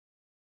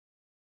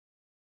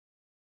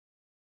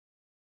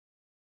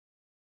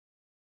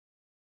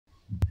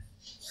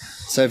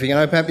So if you can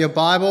open up your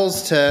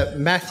Bibles to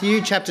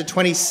Matthew chapter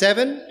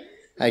 27,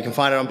 you can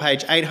find it on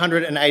page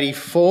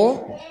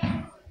 884.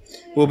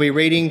 We'll be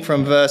reading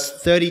from verse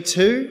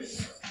 32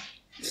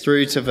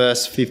 through to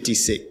verse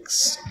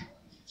 56.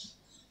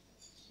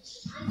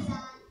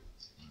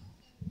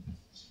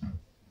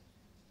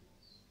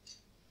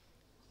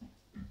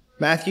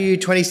 Matthew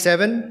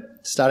 27,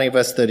 starting at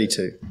verse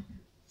 32.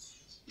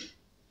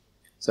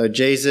 So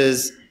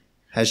Jesus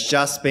has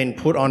just been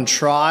put on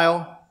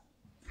trial.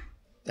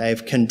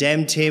 They've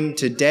condemned him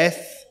to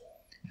death,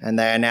 and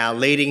they are now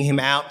leading him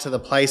out to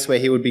the place where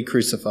he would be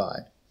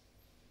crucified.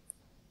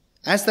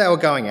 As they were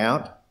going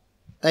out,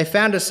 they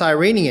found a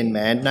Cyrenian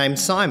man named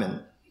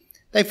Simon.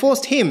 They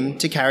forced him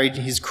to carry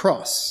his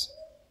cross.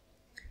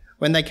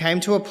 When they came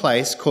to a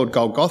place called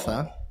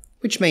Golgotha,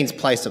 which means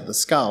place of the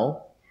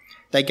skull,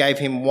 they gave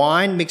him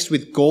wine mixed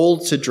with gall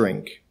to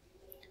drink.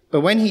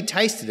 But when he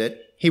tasted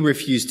it, he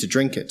refused to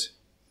drink it.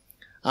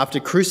 After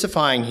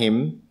crucifying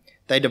him,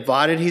 they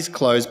divided his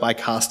clothes by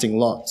casting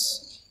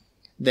lots.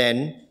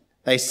 Then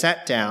they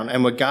sat down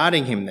and were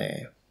guarding him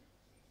there.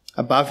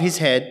 Above his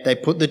head, they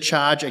put the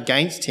charge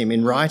against him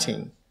in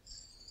writing: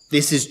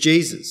 "This is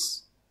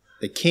Jesus,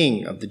 the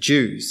King of the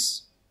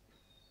Jews."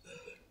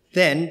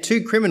 Then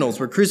 2 criminals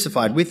were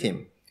crucified with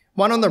him,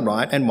 one on the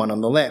right and one on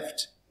the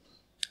left.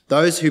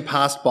 Those who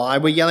passed by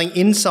were yelling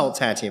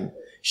insults at him,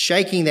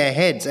 shaking their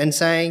heads and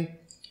saying,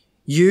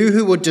 "You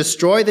who would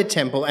destroy the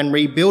temple and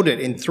rebuild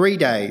it in 3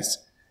 days,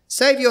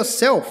 save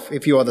yourself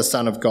if you are the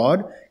Son of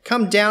God.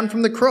 Come down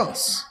from the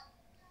cross."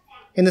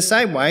 In the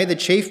same way, the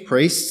chief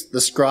priests, the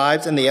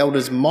scribes and the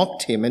elders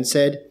mocked him and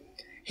said,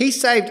 "He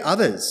saved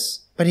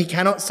others, but he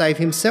cannot save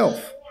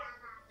himself.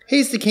 He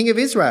is the King of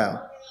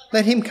Israel.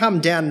 Let him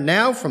come down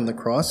now from the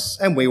cross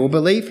and we will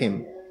believe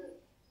him.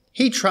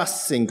 He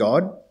trusts in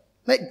God.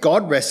 Let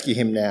God rescue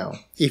him now,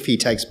 if he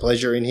takes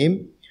pleasure in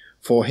him.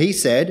 For he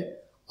said,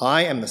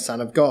 'I am the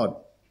Son of God.'"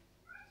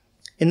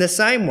 In the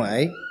same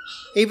way,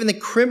 even the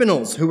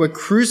criminals who were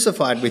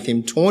crucified with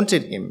him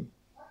taunted him.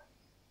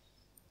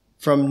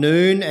 From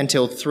noon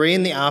until 3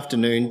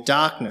 p.m,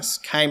 darkness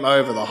came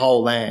over the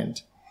whole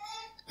land.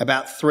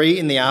 About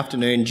 3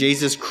 p.m,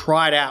 Jesus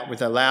cried out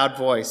with a loud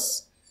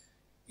voice,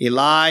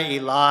 "Eli,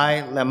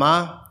 Eli,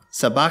 lema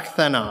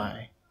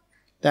sabachthani."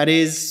 That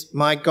is,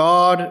 my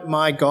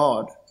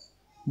God,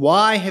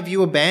 why have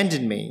you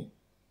abandoned me?"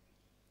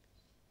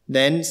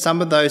 Then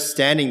some of those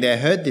standing there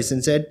heard this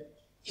and said,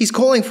 "He's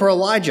calling for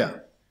Elijah."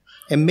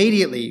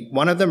 Immediately,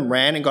 one of them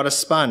ran and got a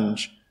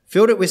sponge,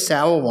 filled it with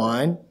sour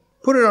wine,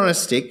 put it on a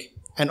stick,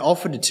 and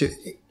offered it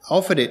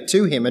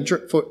to him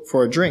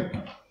for a drink.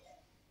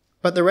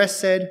 But the rest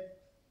said,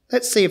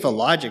 "Let's see if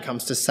Elijah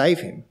comes to save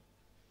him."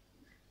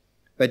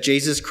 But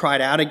Jesus cried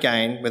out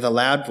again with a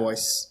loud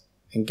voice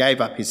and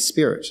gave up his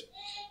spirit.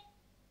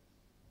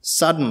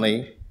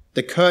 Suddenly,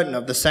 the curtain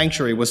of the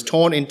sanctuary was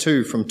torn in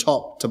two from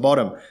top to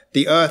bottom.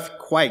 The earth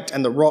quaked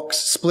and the rocks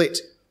split.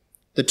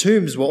 The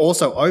tombs were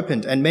also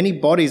opened, and many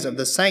bodies of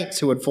the saints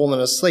who had fallen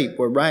asleep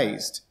were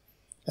raised.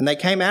 And they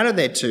came out of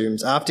their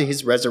tombs after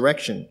his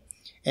resurrection,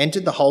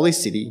 entered the holy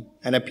city,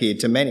 and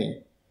appeared to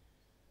many.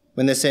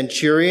 When the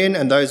centurion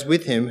and those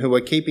with him who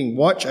were keeping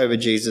watch over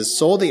Jesus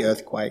saw the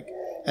earthquake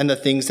and the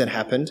things that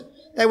happened,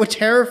 they were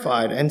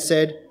terrified and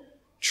said,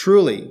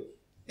 "Truly,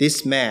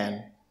 this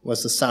man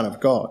was the Son of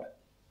God."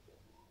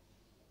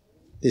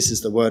 This is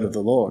the word of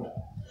the Lord.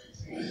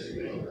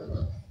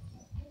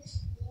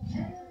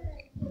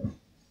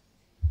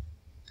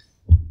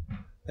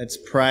 Let's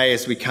pray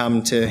as we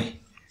come to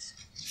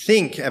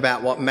think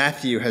about what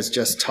Matthew has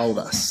just told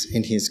us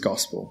in his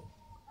gospel.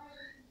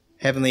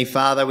 Heavenly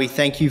Father, we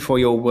thank you for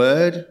your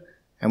word,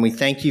 and we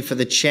thank you for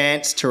the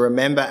chance to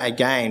remember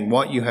again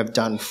what you have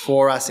done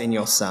for us in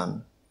your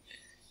Son.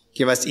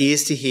 Give us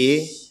ears to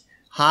hear,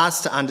 hearts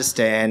to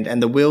understand,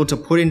 and the will to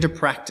put into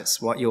practice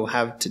what you'll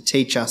have to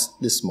teach us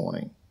this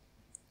morning.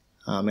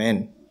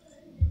 Amen.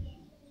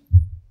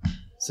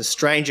 It's a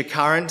strange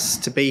occurrence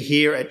to be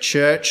here at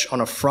church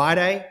on a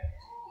Friday.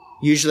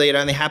 Usually it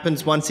only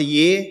happens once a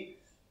year,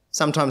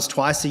 sometimes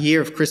twice a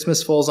year if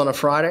Christmas falls on a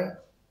Friday.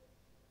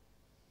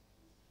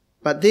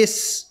 But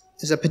this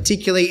is a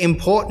particularly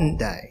important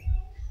day.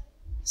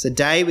 It's a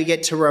day we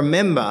get to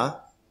remember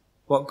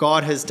what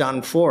God has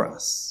done for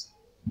us.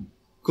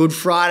 Good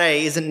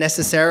Friday isn't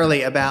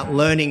necessarily about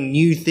learning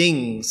new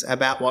things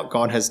about what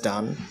God has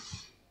done,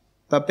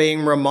 but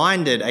being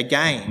reminded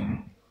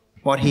again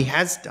what he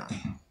has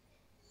done.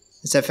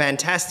 It's a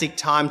fantastic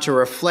time to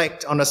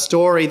reflect on a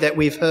story that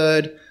we've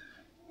heard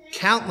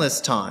countless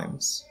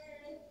times.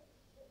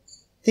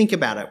 Think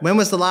about it. When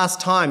was the last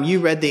time you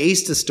read the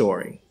Easter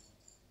story?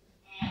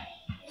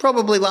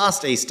 Probably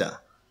last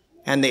Easter,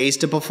 and the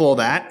Easter before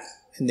that,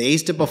 and the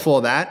Easter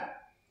before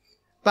that.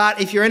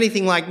 But if you're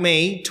anything like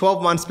me,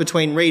 12 months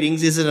between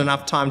readings isn't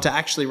enough time to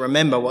actually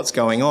remember what's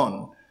going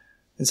on.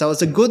 And so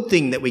it's a good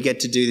thing that we get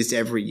to do this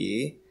every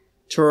year,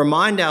 to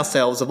remind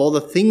ourselves of all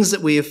the things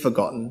that we have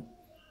forgotten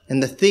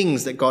and the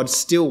things that God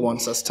still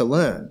wants us to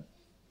learn.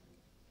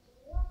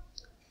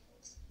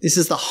 This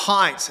is the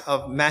height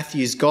of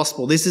Matthew's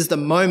gospel. This is the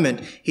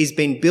moment he's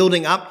been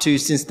building up to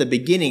since the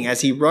beginning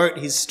as he wrote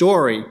his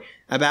story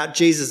about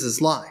Jesus'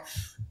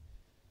 life.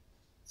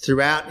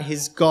 Throughout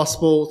his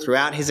gospel,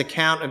 throughout his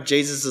account of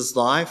Jesus'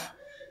 life,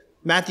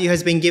 Matthew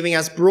has been giving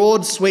us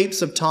broad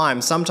sweeps of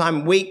time.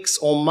 Sometimes weeks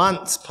or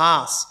months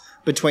pass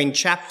between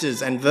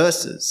chapters and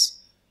verses.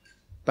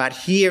 But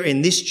here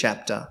in this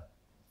chapter,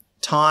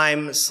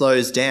 time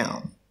slows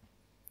down.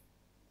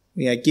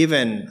 We are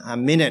given a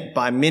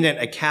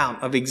minute-by-minute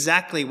account of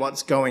exactly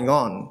what's going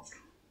on.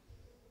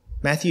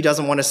 Matthew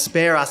doesn't want to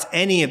spare us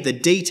any of the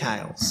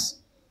details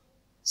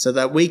so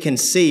that we can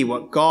see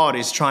what God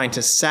is trying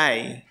to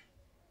say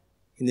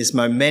in this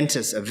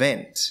momentous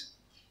event.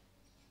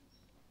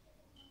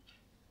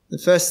 The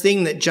first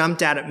thing that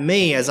jumped out at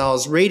me as I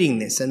was reading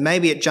this, and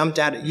maybe it jumped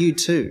out at you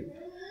too,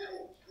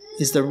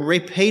 is the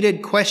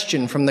repeated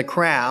question from the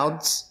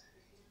crowds,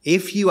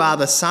 "If you are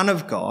the Son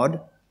of God,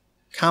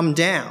 come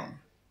down."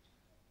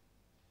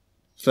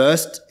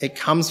 First, it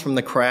comes from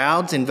the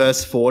crowds in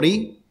verse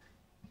 40.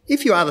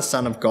 "If you are the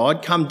Son of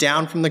God, come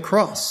down from the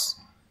cross."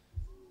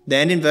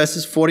 Then in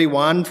verses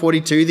 41,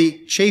 42,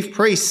 the chief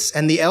priests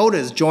and the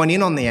elders join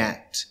in on the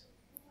act.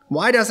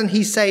 Why doesn't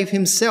he save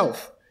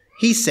himself?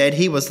 He said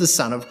he was the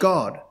Son of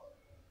God.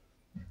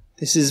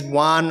 This is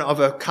one of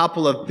a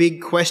couple of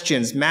big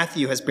questions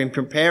Matthew has been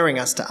preparing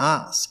us to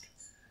ask.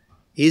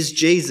 Is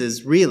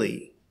Jesus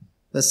really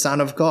the Son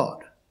of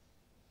God?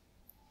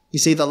 You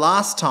see, the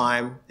last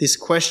time this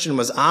question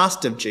was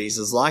asked of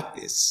Jesus like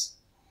this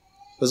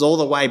was all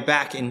the way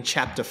back in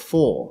chapter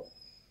 4.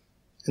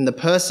 And the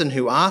person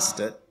who asked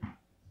it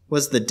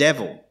was the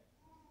devil.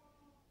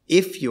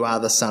 "If you are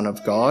the Son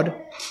of God,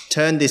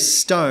 turn this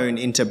stone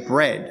into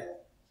bread."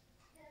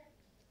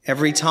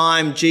 Every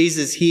time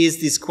Jesus hears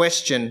this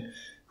question,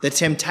 the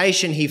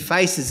temptation he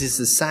faces is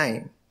the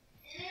same.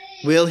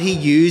 Will he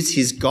use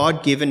his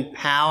God-given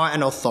power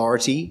and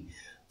authority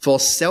for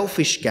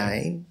selfish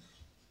gain?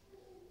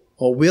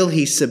 Or will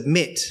he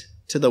submit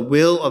to the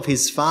will of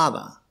his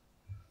Father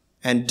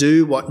and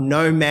do what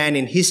no man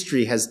in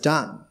history has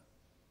done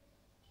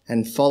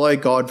and follow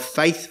God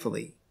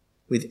faithfully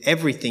with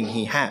everything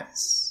he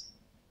has?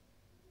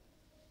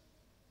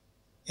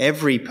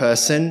 Every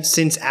person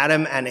since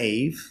Adam and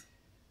Eve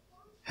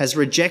has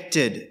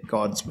rejected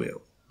God's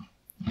will,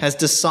 has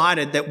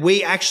decided that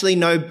we actually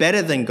know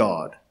better than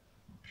God,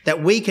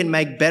 that we can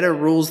make better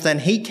rules than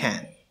he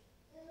can.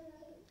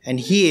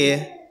 And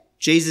here,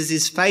 Jesus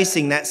is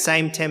facing that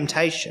same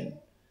temptation.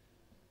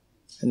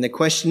 And the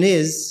question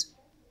is,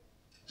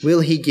 will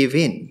he give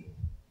in?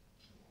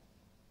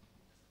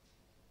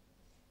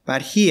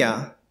 But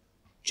here,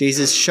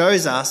 Jesus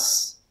shows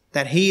us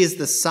that he is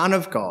the Son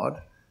of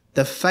God,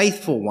 the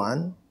faithful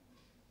one,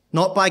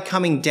 not by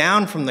coming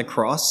down from the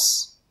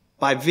cross,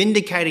 by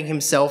vindicating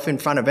himself in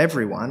front of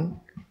everyone,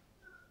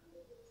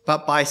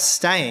 but by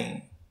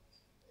staying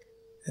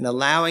and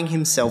allowing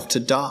himself to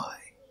die,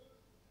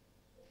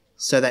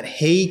 so that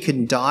he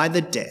can die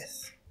the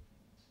death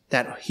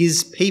that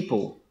his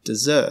people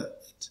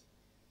deserved.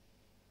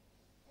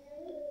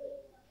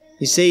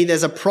 You see,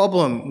 there's a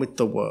problem with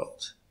the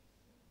world.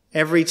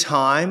 Every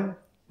time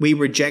we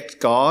reject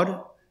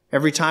God,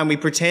 every time we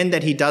pretend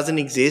that he doesn't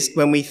exist,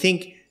 when we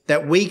think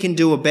that we can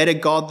do a better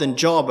God than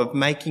job of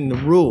making the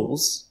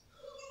rules,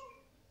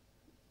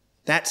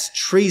 that's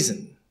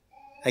treason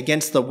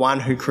against the one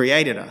who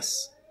created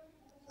us.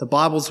 The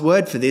Bible's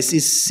word for this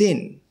is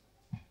sin.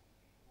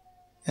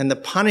 And the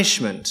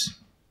punishment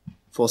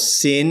for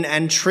sin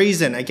and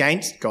treason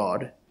against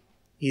God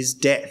is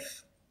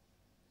death.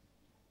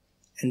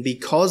 And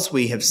because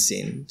we have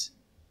sinned,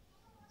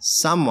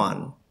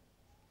 someone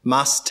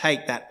must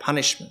take that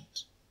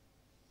punishment.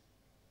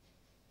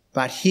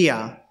 But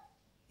here,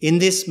 in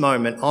this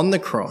moment on the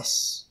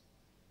cross,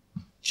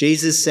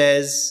 Jesus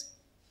says,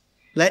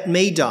 "Let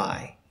me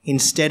die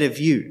instead of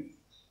you.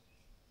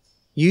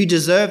 You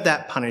deserve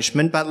that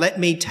punishment, but let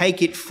me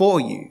take it for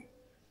you,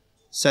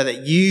 so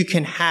that you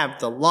can have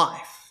the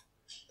life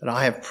that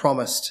I have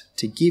promised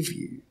to give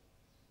you."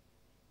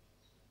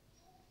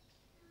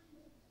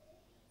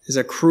 There's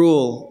a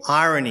cruel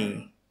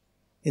irony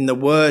in the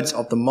words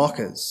of the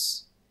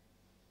mockers,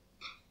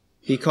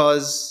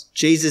 because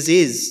Jesus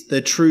is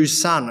the true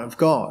Son of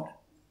God,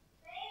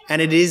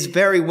 and it is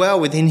very well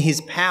within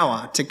his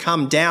power to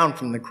come down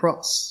from the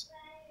cross.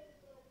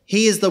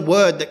 He is the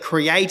Word that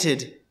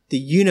created the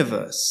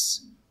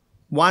universe.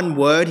 One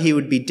word, he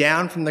would be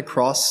down from the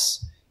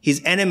cross, his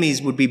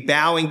enemies would be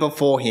bowing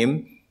before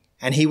him,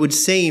 and he would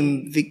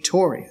seem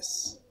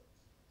victorious.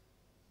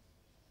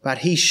 But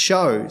he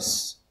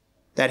shows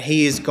that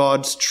he is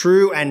God's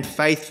true and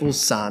faithful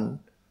Son,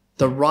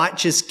 the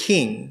righteous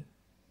King,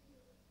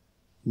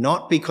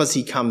 not because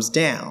he comes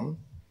down,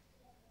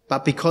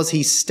 but because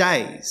he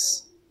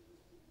stays,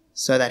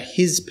 so that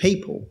his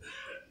people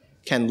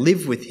can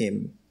live with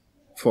him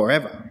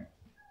forever.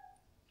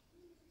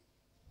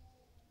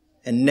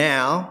 And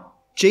now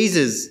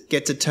Jesus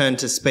gets a turn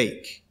to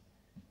speak.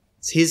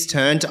 It's his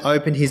turn to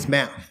open his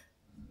mouth.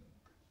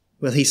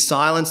 Will he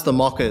silence the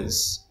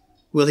mockers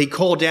Will he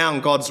call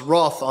down God's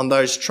wrath on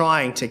those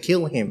trying to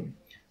kill him?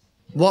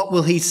 What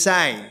will he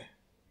say?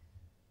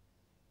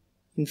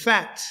 In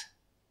fact,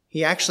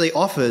 he actually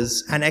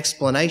offers an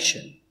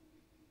explanation.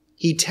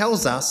 He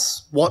tells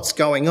us what's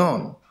going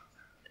on.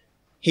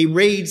 He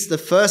reads the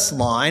first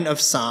line of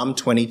Psalm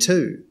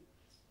 22,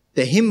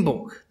 the hymn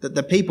book that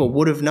the people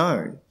would have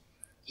known.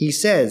 He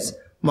says,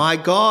 my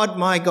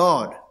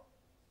God,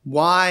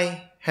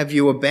 why have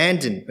you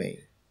abandoned me?"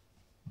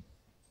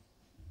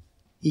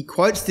 He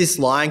quotes this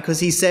line because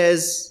he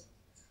says,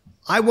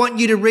 I want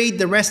you to read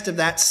the rest of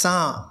that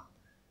psalm.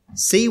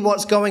 See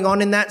what's going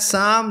on in that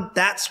psalm?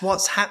 That's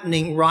what's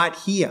happening right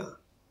here.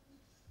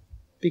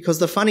 Because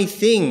the funny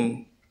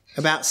thing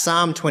about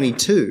Psalm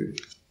 22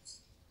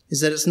 is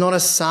that it's not a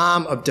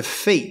psalm of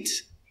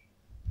defeat,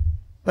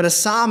 but a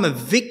psalm of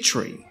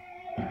victory.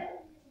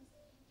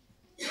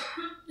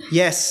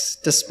 Yes,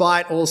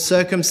 despite all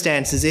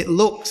circumstances, it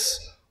looks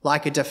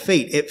like a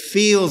defeat. It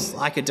feels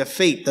like a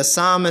defeat. The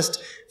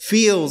psalmist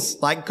feels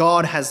like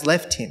God has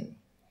left him.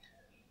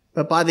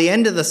 But by the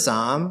end of the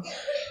psalm,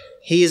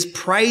 he is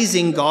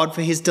praising God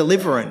for his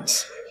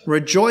deliverance,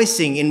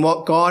 rejoicing in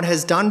what God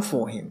has done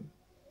for him.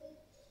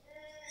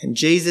 And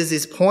Jesus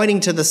is pointing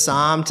to the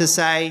psalm to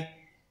say,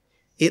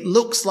 it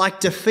looks like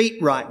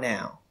defeat right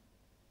now,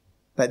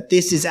 but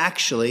this is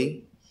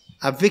actually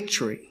a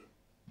victory.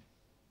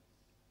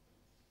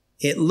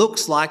 It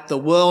looks like the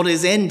world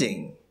is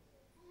ending,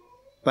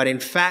 but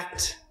in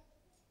fact,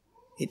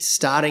 it's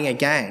starting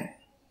again.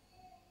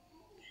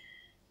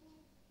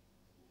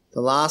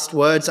 The last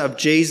words of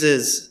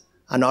Jesus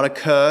are not a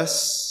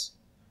curse,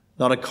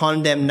 not a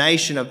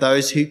condemnation of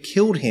those who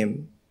killed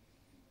him,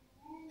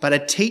 but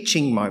a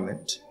teaching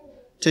moment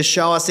to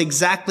show us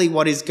exactly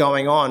what is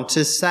going on,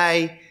 to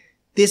say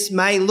this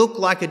may look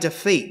like a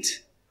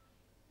defeat,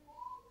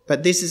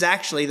 but this is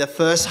actually the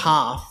first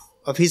half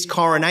of his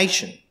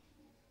coronation.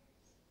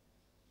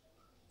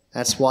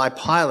 That's why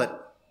Pilate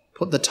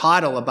put the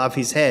title above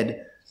his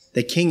head,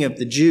 the King of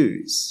the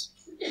Jews.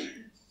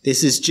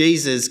 This is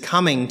Jesus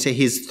coming to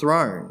his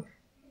throne.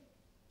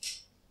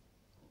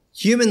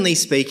 Humanly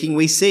speaking,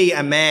 we see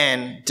a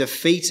man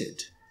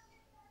defeated,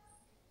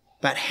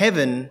 but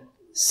heaven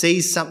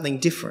sees something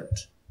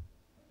different.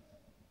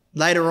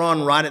 Later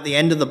on, right at the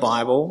end of the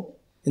Bible,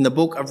 in the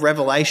book of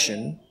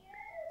Revelation,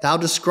 they'll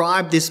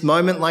describe this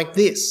moment like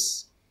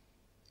this.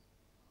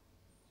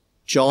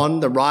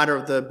 John, the writer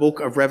of the book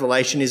of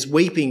Revelation, is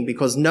weeping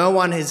because no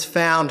one has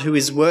found who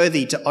is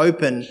worthy to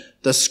open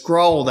the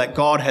scroll that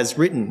God has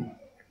written.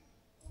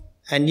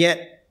 And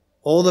yet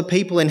all the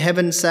people in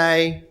heaven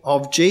say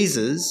of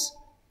Jesus,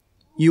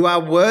 you are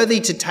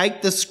worthy to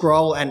take the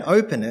scroll and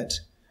open it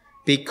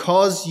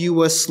because you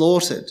were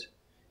slaughtered.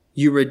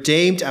 You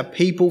redeemed a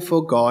people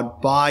for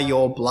God by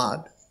your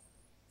blood.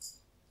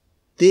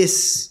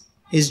 This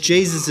is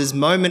Jesus'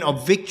 moment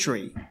of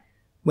victory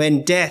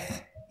when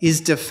death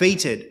is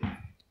defeated,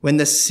 when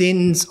the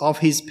sins of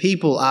his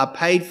people are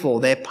paid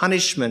for, their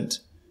punishment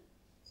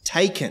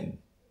taken,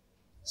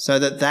 so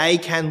that they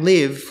can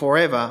live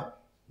forever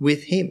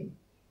with him.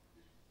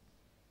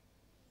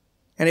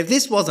 And if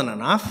this wasn't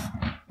enough,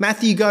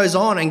 Matthew goes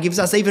on and gives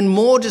us even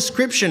more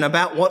description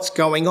about what's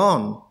going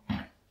on.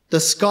 The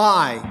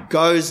sky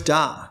goes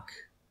dark.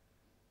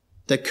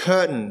 The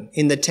curtain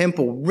in the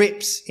temple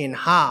rips in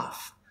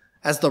half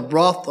as the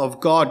wrath of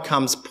God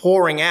comes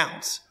pouring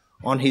out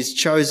on his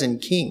chosen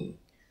king.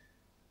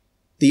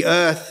 The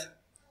earth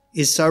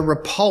is so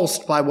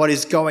repulsed by what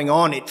is going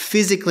on, it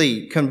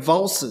physically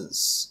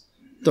convulses.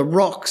 The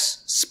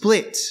rocks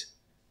split,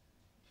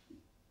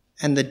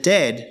 and the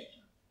dead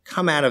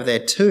come out of their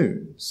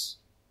tombs.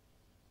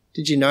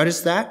 Did you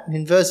notice that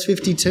in verse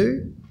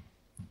 52?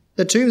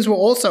 The tombs were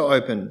also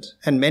opened,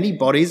 and many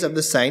bodies of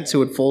the saints who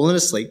had fallen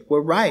asleep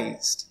were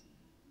raised.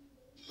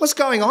 What's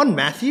going on,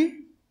 Matthew?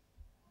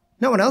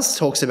 No one else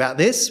talks about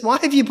this. Why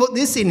have you put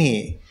this in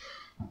here?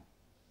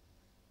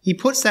 He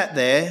puts that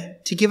there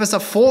to give us a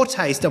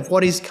foretaste of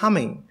what is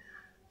coming,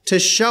 to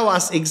show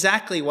us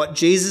exactly what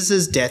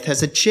Jesus' death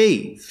has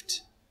achieved.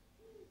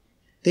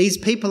 These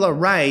people are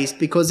raised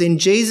because in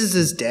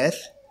Jesus'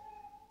 death,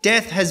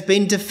 death has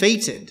been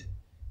defeated.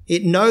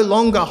 It no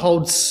longer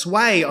holds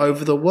sway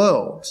over the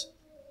world.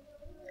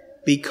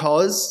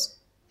 Because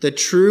the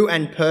true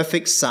and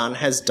perfect Son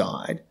has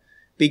died,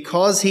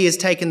 because he has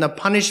taken the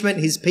punishment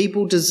his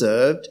people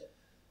deserved,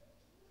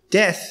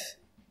 death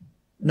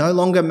no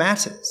longer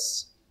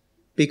matters,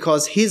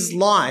 because his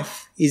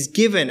life is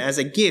given as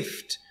a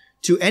gift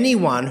to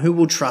anyone who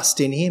will trust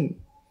in him.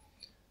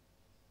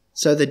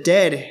 So the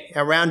dead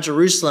around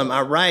Jerusalem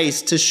are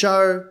raised to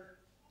show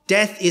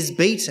death is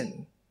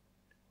beaten.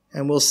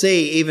 And we'll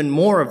see even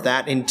more of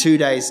that in 2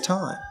 days'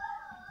 time.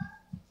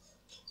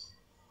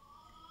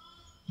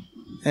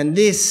 And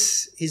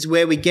this is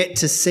where we get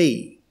to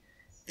see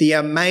the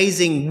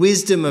amazing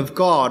wisdom of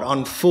God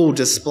on full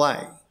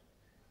display.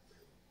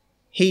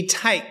 He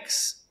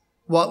takes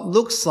what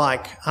looks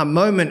like a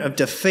moment of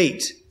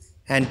defeat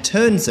and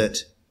turns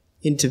it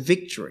into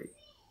victory.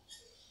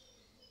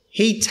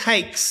 He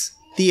takes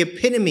the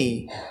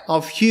epitome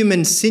of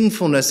human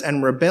sinfulness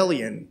and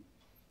rebellion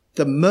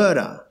the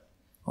murder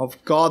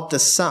of God the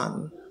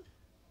Son.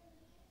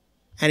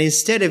 And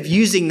instead of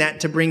using that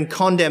to bring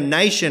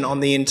condemnation on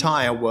the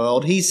entire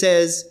world, he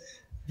says,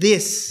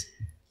 this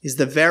is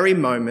the very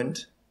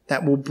moment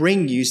that will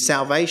bring you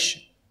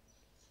salvation.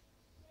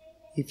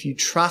 If you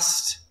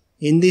trust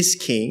in this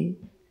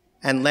King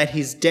and let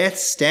his death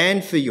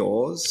stand for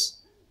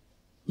yours,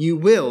 you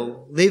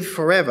will live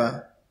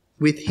forever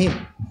with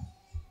him.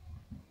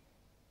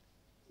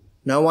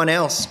 No one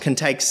else can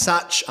take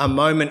such a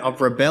moment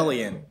of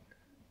rebellion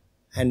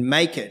and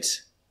make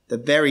it the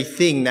very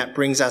thing that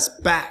brings us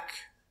back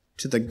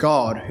to the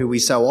God who we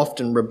so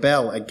often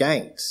rebel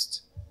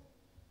against.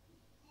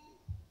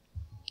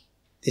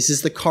 This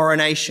is the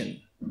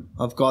coronation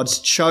of God's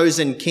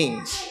chosen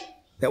King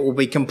that will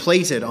be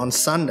completed on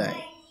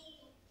Sunday.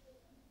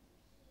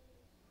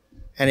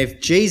 And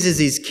if Jesus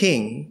is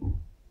King,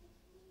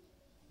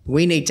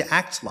 we need to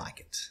act like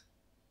it.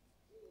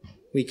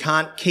 We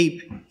can't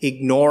keep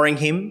ignoring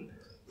him,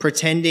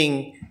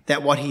 pretending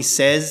that what he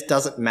says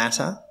doesn't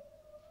matter.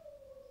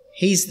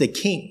 He's the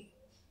King.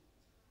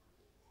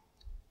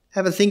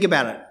 Have a think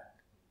about it.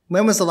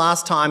 When was the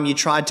last time you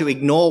tried to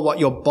ignore what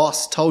your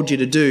boss told you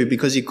to do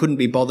because you couldn't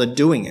be bothered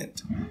doing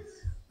it?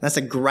 That's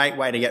a great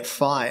way to get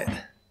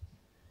fired.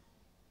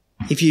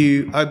 If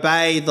you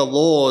obey the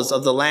laws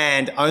of the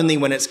land only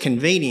when it's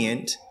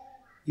convenient,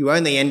 you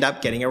only end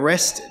up getting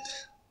arrested.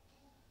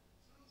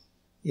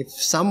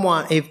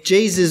 If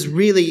Jesus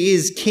really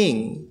is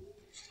King,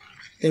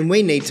 then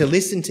we need to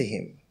listen to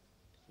him,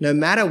 no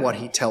matter what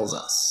he tells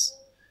us.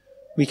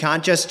 We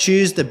can't just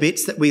choose the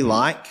bits that we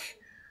like.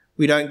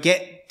 We don't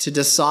get to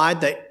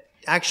decide that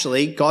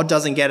actually God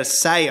doesn't get a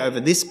say over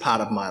this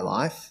part of my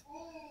life.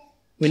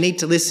 We need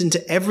to listen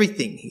to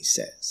everything he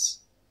says.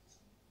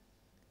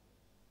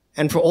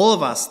 And for all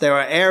of us, there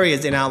are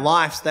areas in our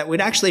lives that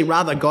we'd actually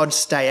rather God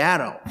stay out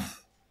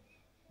of.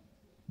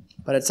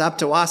 But it's up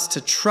to us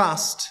to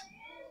trust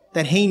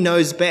that he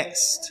knows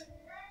best,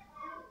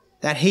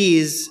 that he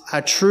is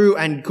a true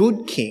and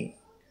good King,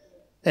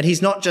 that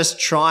he's not just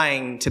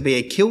trying to be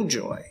a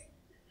killjoy.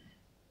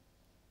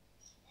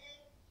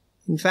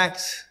 In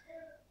fact,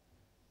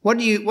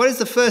 what is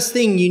the first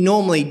thing you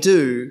normally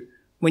do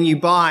when you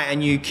buy a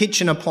new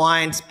kitchen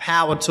appliance,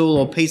 power tool,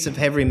 or piece of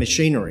heavy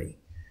machinery?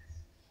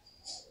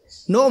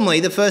 Normally,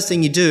 the first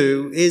thing you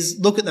do is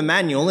look at the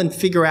manual and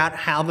figure out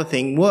how the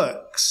thing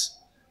works.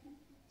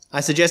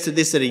 I suggested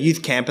this at a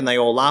youth camp and they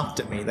all laughed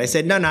at me. They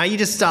said, no, you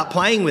just start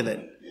playing with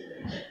it.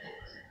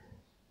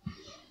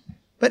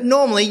 But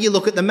normally you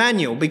look at the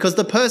manual because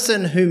the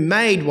person who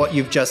made what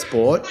you've just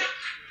bought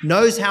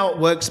knows how it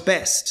works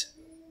best.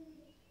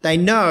 They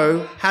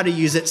know how to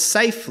use it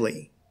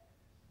safely.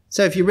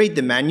 So if you read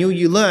the manual,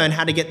 you learn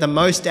how to get the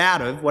most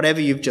out of whatever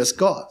you've just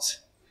got.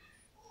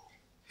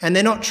 And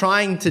they're not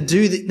trying to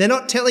they're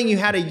not telling you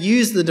how to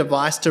use the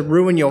device to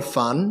ruin your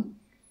fun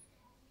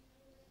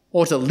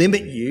or to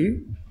limit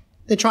you.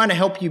 They're trying to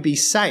help you be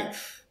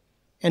safe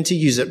and to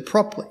use it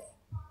properly.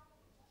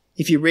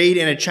 If you read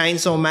in a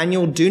chainsaw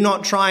manual, do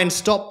not try and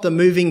stop the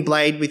moving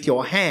blade with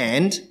your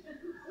hand.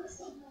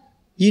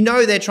 You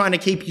know they're trying to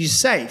keep you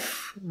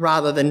safe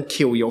rather than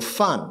kill your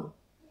fun.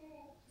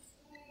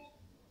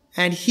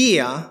 And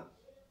here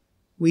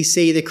we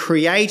see the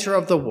creator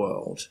of the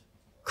world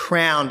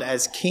crowned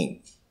as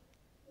King.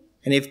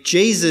 And if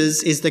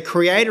Jesus is the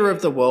creator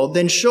of the world,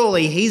 then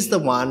surely he's the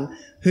one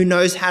who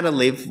knows how to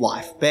live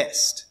life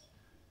best.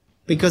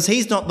 Because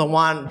he's not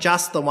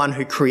just the one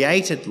who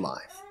created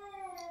life.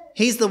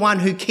 He's the one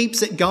who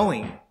keeps it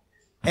going.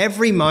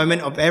 Every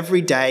moment of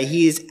every day,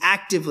 he is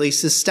actively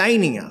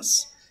sustaining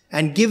us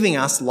and giving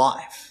us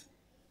life.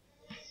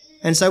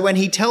 And so when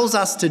he tells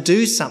us to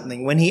do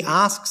something, when he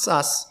asks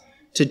us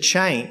to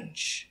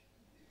change,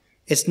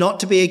 it's not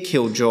to be a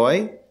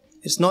killjoy,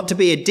 it's not to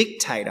be a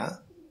dictator,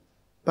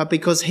 but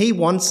because he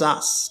wants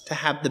us to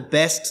have the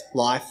best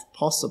life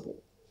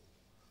possible.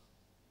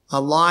 A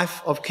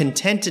life of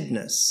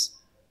contentedness,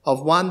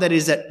 of one that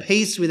is at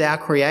peace with our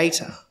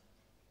Creator.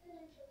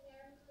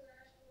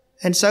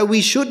 And so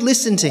we should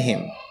listen to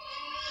him.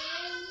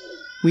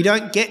 We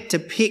don't get to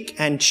pick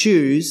and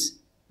choose.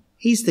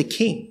 He's the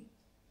King.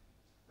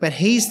 But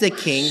he's the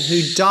King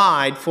who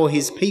died for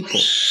his people.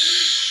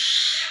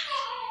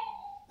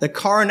 The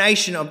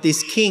coronation of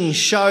this King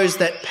shows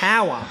that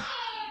power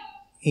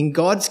in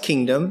God's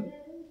kingdom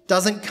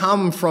doesn't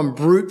come from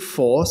brute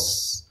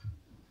force,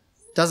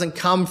 doesn't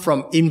come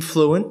from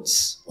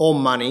influence or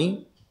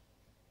money,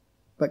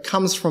 but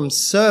comes from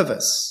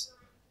service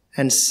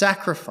and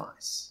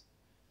sacrifice,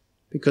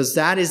 because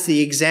that is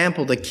the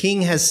example the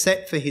King has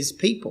set for his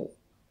people,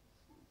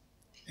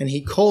 and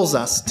he calls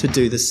us to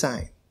do the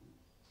same.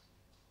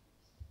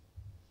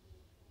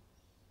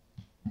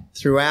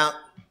 Throughout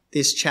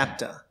this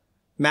chapter,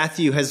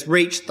 Matthew has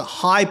reached the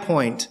high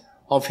point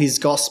of his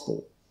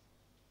gospel,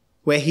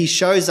 where he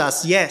shows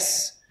us,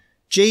 yes,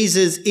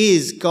 Jesus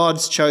is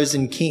God's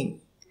chosen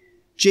King.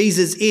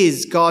 Jesus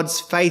is God's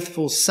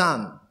faithful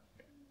Son.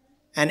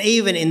 And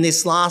even in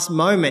this last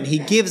moment, he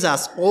gives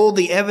us all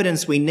the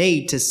evidence we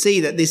need to see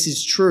that this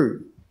is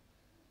true.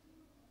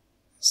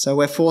 So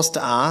we're forced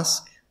to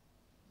ask,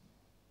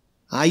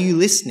 are you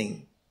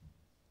listening?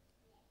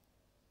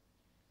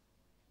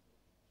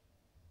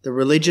 The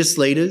religious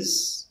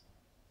leaders,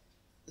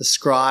 the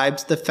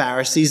scribes, the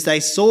Pharisees, they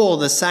saw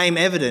the same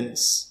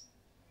evidence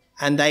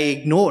and they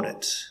ignored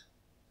it.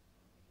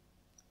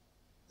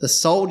 The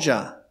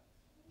soldier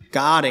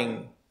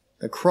guarding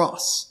the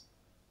cross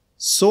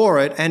saw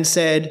it and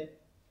said,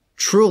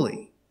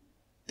 truly,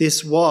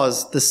 this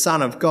was the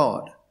Son of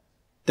God.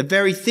 The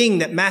very thing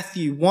that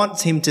Matthew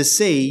wants him to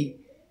see,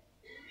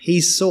 he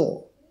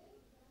saw.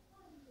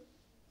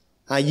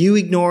 Are you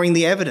ignoring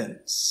the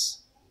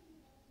evidence?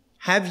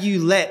 Have you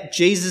let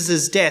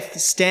Jesus' death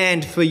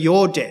stand for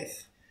your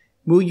death?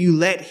 Will you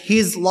let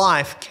his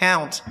life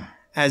count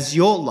as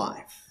your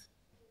life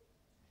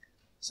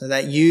so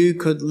that you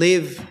could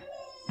live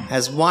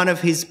as one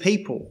of his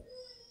people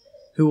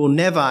who will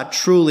never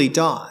truly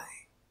die?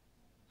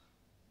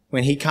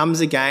 When he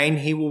comes again,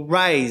 he will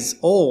raise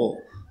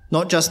all,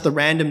 not just the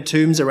random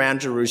tombs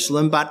around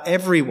Jerusalem, but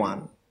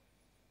everyone,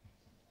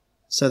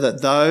 so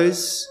that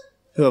those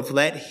who have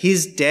let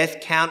his death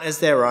count as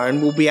their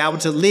own will be able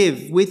to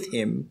live with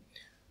him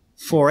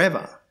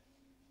forever.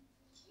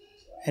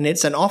 And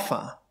it's an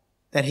offer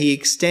that he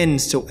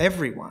extends to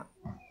everyone.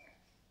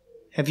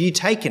 Have you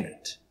taken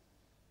it?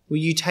 Will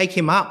you take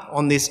him up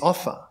on this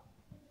offer?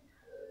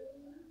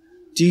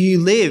 Do you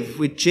live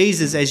with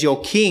Jesus as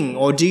your king,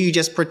 or do you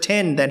just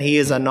pretend that he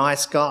is a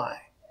nice guy?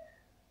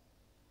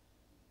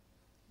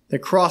 The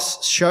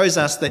cross shows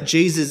us that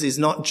Jesus is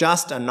not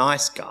just a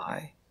nice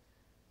guy.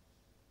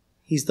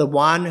 He's the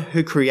one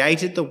who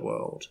created the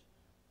world,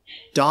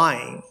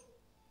 dying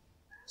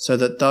so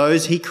that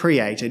those he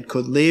created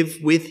could live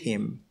with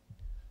him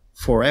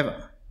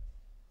forever.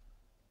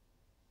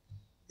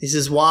 This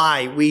is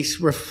why we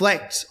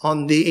reflect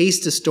on the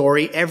Easter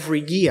story every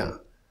year.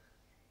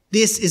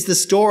 This is the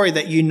story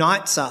that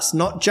unites us,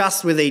 not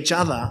just with each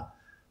other,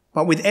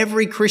 but with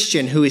every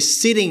Christian who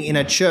is sitting in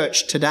a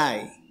church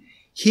today,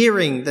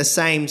 hearing the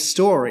same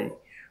story,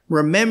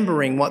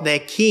 remembering what their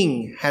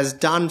King has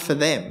done for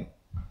them.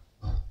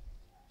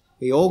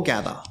 We all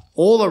gather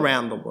all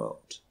around the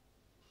world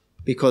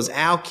because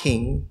our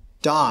King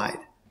died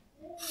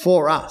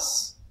for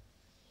us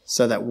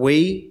so that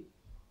we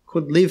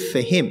could live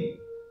for him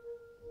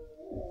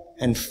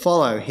and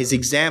follow his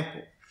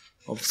example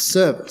of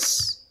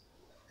service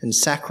and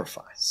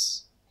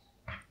sacrifice.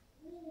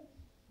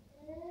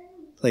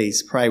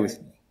 Please pray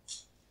with me.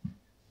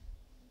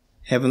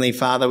 Heavenly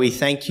Father, we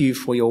thank you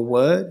for your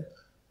word,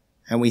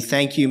 and we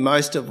thank you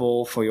most of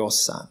all for your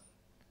Son.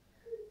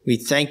 We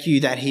thank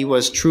you that he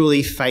was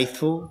truly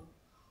faithful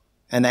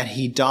and that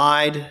he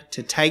died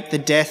to take the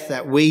death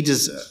that we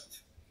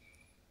deserve.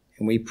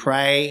 And we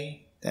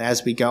pray that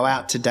as we go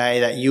out today,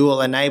 that you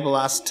will enable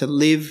us to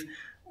live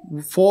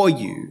for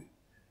you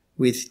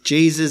with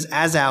Jesus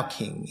as our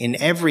King in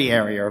every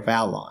area of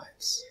our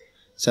lives,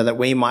 so that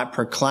we might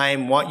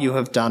proclaim what you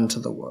have done to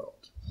the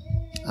world.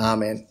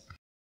 Amen.